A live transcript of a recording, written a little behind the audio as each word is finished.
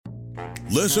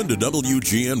Listen to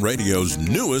WGN Radio's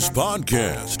newest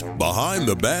podcast, Behind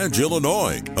the Badge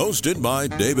Illinois, hosted by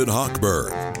David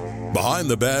Hochberg. Behind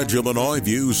the Badge Illinois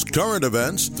views current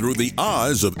events through the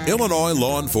eyes of Illinois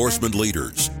law enforcement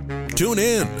leaders. Tune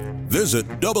in.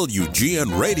 Visit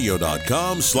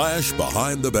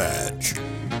WGNRadio.com/Behind the Badge.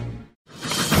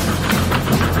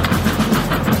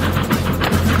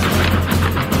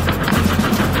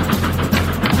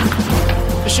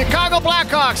 Chicago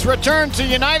Blackhawks return to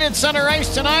United Center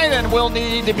Ice tonight and will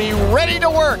need to be ready to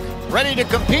work, ready to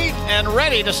compete, and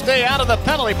ready to stay out of the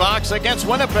penalty box against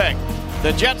Winnipeg.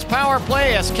 The Jets' power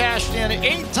play has cashed in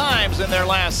 8 times in their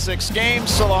last 6 games,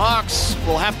 so the Hawks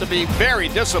will have to be very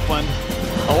disciplined,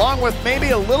 along with maybe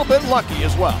a little bit lucky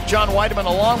as well. John Weideman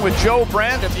along with Joe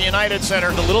Brandt at the United Center.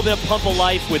 A little bit of pump of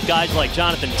life with guys like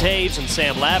Jonathan Toews and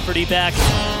Sam Lafferty back.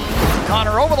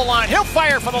 Connor over the line. He'll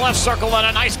fire for the left circle and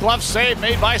a nice glove save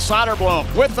made by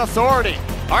Soderblom with authority.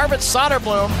 Arvid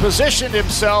Soderblom positioned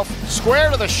himself square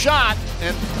to the shot,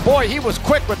 and boy, he was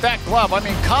quick with that glove. I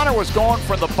mean, Connor was going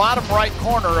for the bottom right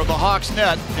corner of the Hawks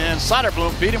net, and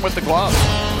Soderblom beat him with the glove.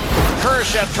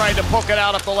 Kurashev tried to poke it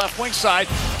out up the left wing side,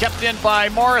 kept in by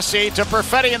Morrissey to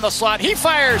Perfetti in the slot. He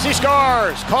fires, he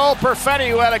scores. Cole Perfetti,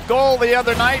 who had a goal the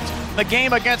other night in the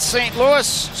game against St. Louis,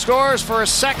 scores for a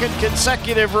second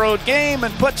consecutive road game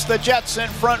and puts the Jets in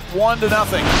front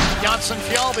 1-0. Janssen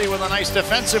Fjällby with a nice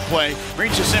defensive play,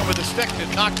 reaches in with the stick to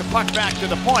knock the puck back to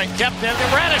the point. Kept in,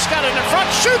 Radish got it in front,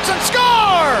 shoots and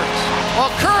scores!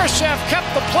 Well, Kurashev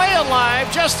kept the play alive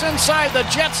just inside the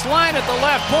Jets line at the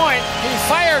left point. He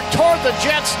fired toward the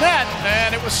Jets net,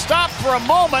 and it was stopped for a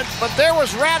moment, but there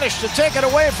was Radish to take it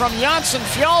away from Janssen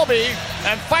Fjällby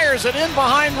and fires it in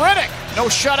behind Riddick. No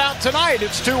shutout tonight.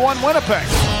 It's 2-1 Winnipeg.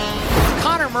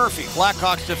 Connor Murphy,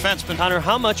 Blackhawks defenseman. Connor,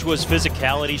 how much was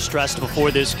physicality stressed before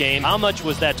this game? How much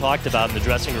was that talked about in the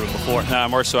dressing room before?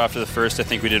 More so after the first. I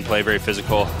think we didn't play very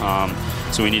physical,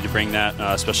 so we need to bring that,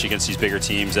 especially against these bigger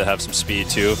teams that have some speed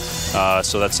too.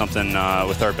 So that's something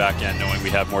with our back end, knowing we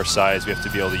have more size, we have to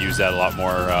be able to use that a lot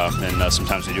more, and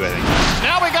sometimes we do, I think.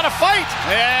 Now we got a fight,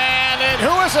 and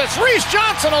who is it? It's Reese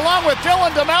Johnson along with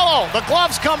Dylan DeMello. The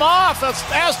gloves come off,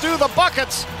 as do the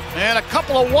buckets. And a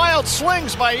couple of wild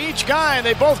swings by each guy, and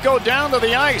they both go down to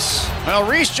the ice. Well,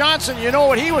 Reese Johnson, you know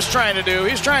what he was trying to do.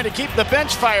 He's trying to keep the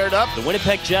bench fired up. The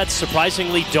Winnipeg Jets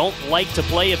surprisingly don't like to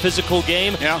play a physical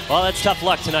game. Yeah. Well, that's tough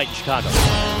luck tonight in Chicago.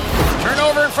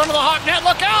 Turnover in front of the Hawk net.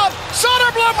 Look out!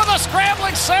 Soderblom with a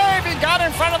scrambling save. He got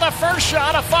in front of the first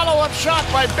shot. A follow-up shot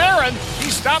by Barron.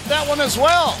 He stopped that one as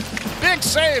well. Big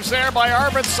saves there by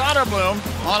Arvid Soderblom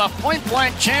on a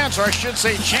point-blank chance, or I should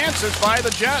say chances by the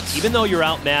Jets. Even though you're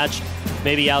outmatched,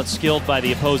 maybe outskilled by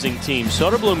the opposing team,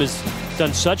 Soderblom has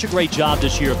done such a great job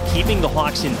this year of keeping the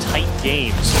Hawks in tight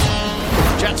games.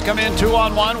 Jets come in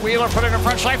 2-on-1. Wheeler put it in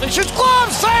front. Scheifele shoots.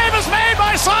 Glove save is made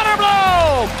by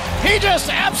Soderblom. He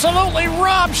just absolutely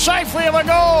robbed Scheifele of a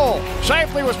goal.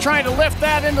 Scheifele was trying to lift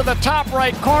that into the top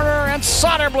right corner, and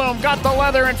Soderblom got the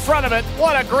leather in front of it.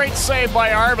 What a great save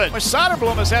by Arvid.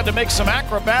 Soderblom has had to make some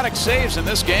acrobatic saves in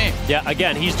this game. Yeah,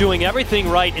 again, he's doing everything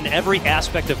right in every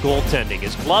aspect of goaltending.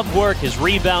 His glove work, his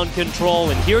rebound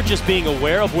control, and here just being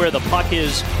aware of where the puck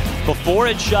is before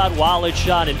it's shot, while it's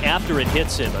shot, and after it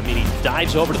hits him. I mean, he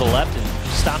dives over to the left and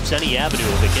stops any avenue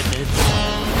of it getting in.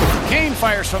 Kane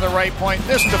fires from the right point.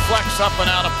 This deflects up and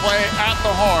out of play at the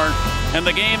horn, and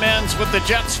the game ends with the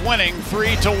Jets winning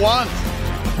 3-1.